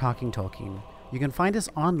listening to Talking Tolkien. You can find us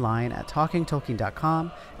online at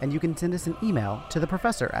talkingtolkien.com, and you can send us an email to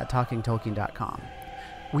theprofessor@talkingtolkien.com.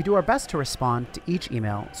 We do our best to respond to each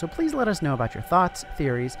email, so please let us know about your thoughts,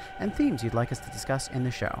 theories, and themes you'd like us to discuss in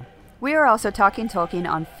the show. We are also Talking Tolkien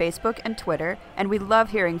on Facebook and Twitter, and we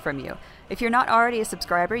love hearing from you. If you're not already a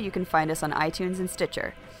subscriber, you can find us on iTunes and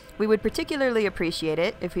Stitcher. We would particularly appreciate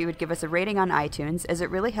it if you would give us a rating on iTunes, as it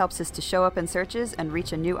really helps us to show up in searches and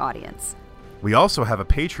reach a new audience. We also have a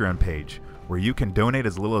Patreon page where you can donate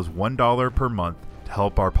as little as $1 per month to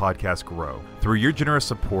help our podcast grow. Through your generous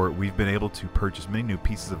support, we've been able to purchase many new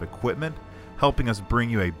pieces of equipment, helping us bring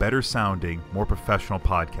you a better sounding, more professional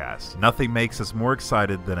podcast. Nothing makes us more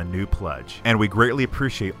excited than a new pledge, and we greatly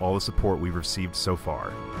appreciate all the support we've received so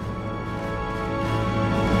far.